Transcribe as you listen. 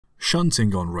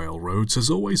Shunting on railroads has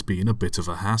always been a bit of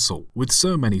a hassle. With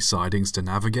so many sidings to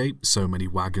navigate, so many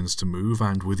wagons to move,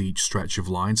 and with each stretch of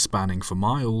line spanning for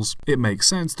miles, it makes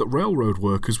sense that railroad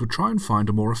workers would try and find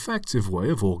a more effective way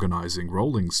of organising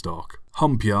rolling stock.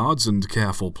 Hump yards and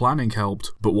careful planning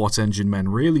helped, but what engine men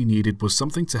really needed was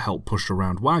something to help push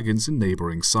around wagons in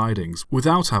neighbouring sidings,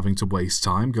 without having to waste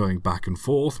time going back and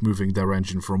forth moving their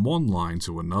engine from one line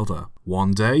to another.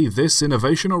 One day, this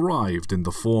innovation arrived in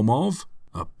the form of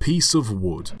a piece of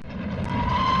wood.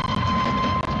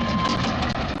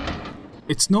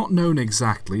 It's not known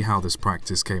exactly how this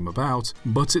practice came about,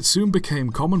 but it soon became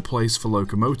commonplace for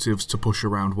locomotives to push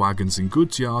around wagons in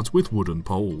goods yards with wooden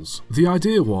poles. The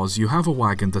idea was you have a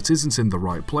wagon that isn't in the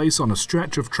right place on a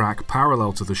stretch of track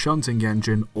parallel to the shunting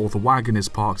engine, or the wagon is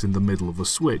parked in the middle of a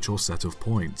switch or set of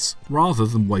points. Rather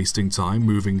than wasting time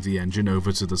moving the engine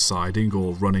over to the siding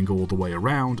or running all the way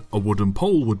around, a wooden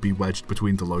pole would be wedged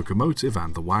between the locomotive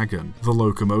and the wagon. The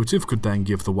locomotive could then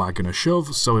give the wagon a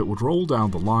shove so it would roll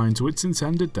down the line to its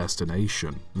intended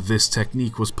destination. This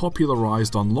technique was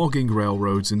popularized on logging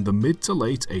railroads in the mid to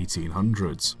late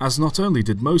 1800s, as not only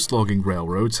did most logging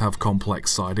railroads have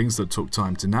complex sidings that took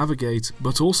time to navigate,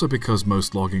 but also because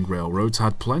most logging railroads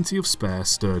had plenty of spare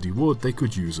sturdy wood they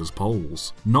could use as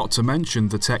poles. Not to mention,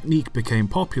 the technique became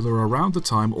popular around the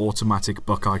time automatic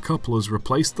Buckeye couplers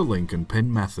replaced the link and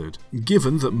pin method.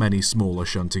 Given that many smaller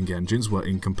shunting engines were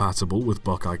incompatible with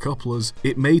Buckeye couplers,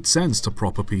 it made sense to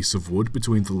prop a piece of wood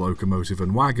between the locomotive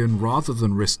and wagon rather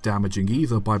than risk damaging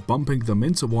either by bumping them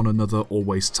into one another or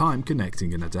waste time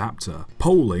connecting an adapter.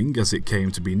 Poling, as it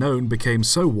came to be known, became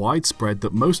so widespread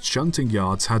that most shunting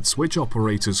yards had switch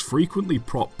operators frequently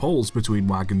prop poles between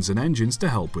wagons and engines to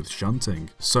help with shunting.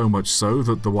 So much so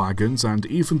that the wagons and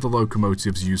even the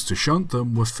locomotives used to shunt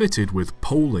them were fitted with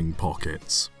poling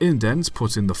pockets. Indents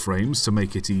put in the frames to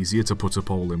make it easier to put a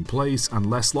pole in place and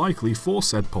less likely for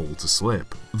said pole to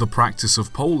slip. The practice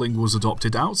of poling was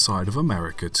adopted outside of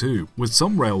America too, with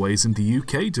some railways in the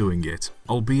UK doing it,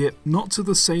 albeit not to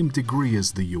the same degree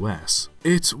as the US.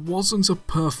 It wasn't a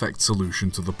perfect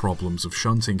solution to the problems of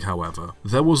shunting, however.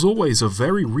 There was always a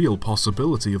very real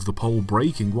possibility of the pole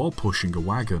breaking while pushing a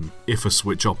wagon. If a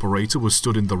switch operator was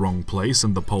stood in the wrong place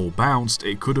and the pole bounced,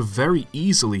 it could have very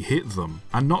easily hit them,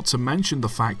 and not to mention the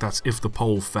fact that if the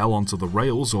pole fell onto the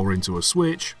rails or into a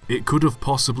switch, it could have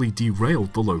possibly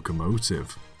derailed the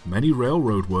locomotive. Many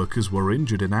railroad workers were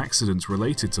injured in accidents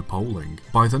related to poling.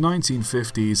 By the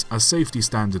 1950s, as safety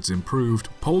standards improved,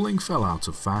 poling fell out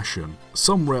of fashion.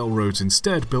 Some railroads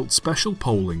instead built special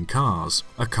poling cars,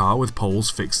 a car with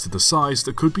poles fixed to the sides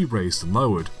that could be raised and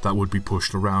lowered, that would be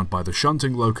pushed around by the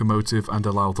shunting locomotive and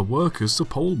allow the workers to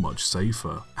pole much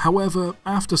safer. However,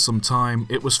 after some time,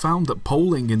 it was found that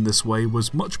poling in this way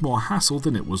was much more hassle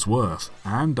than it was worth,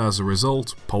 and as a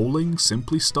result, poling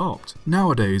simply stopped.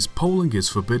 Nowadays, poling is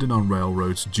forbidden on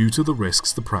railroads due to the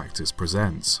risks the practice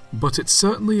presents. But it's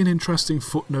certainly an interesting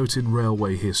footnote in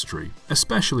railway history,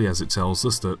 especially as it tells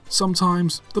us that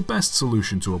sometimes the best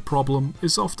solution to a problem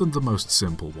is often the most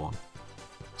simple one.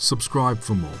 Subscribe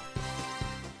for more.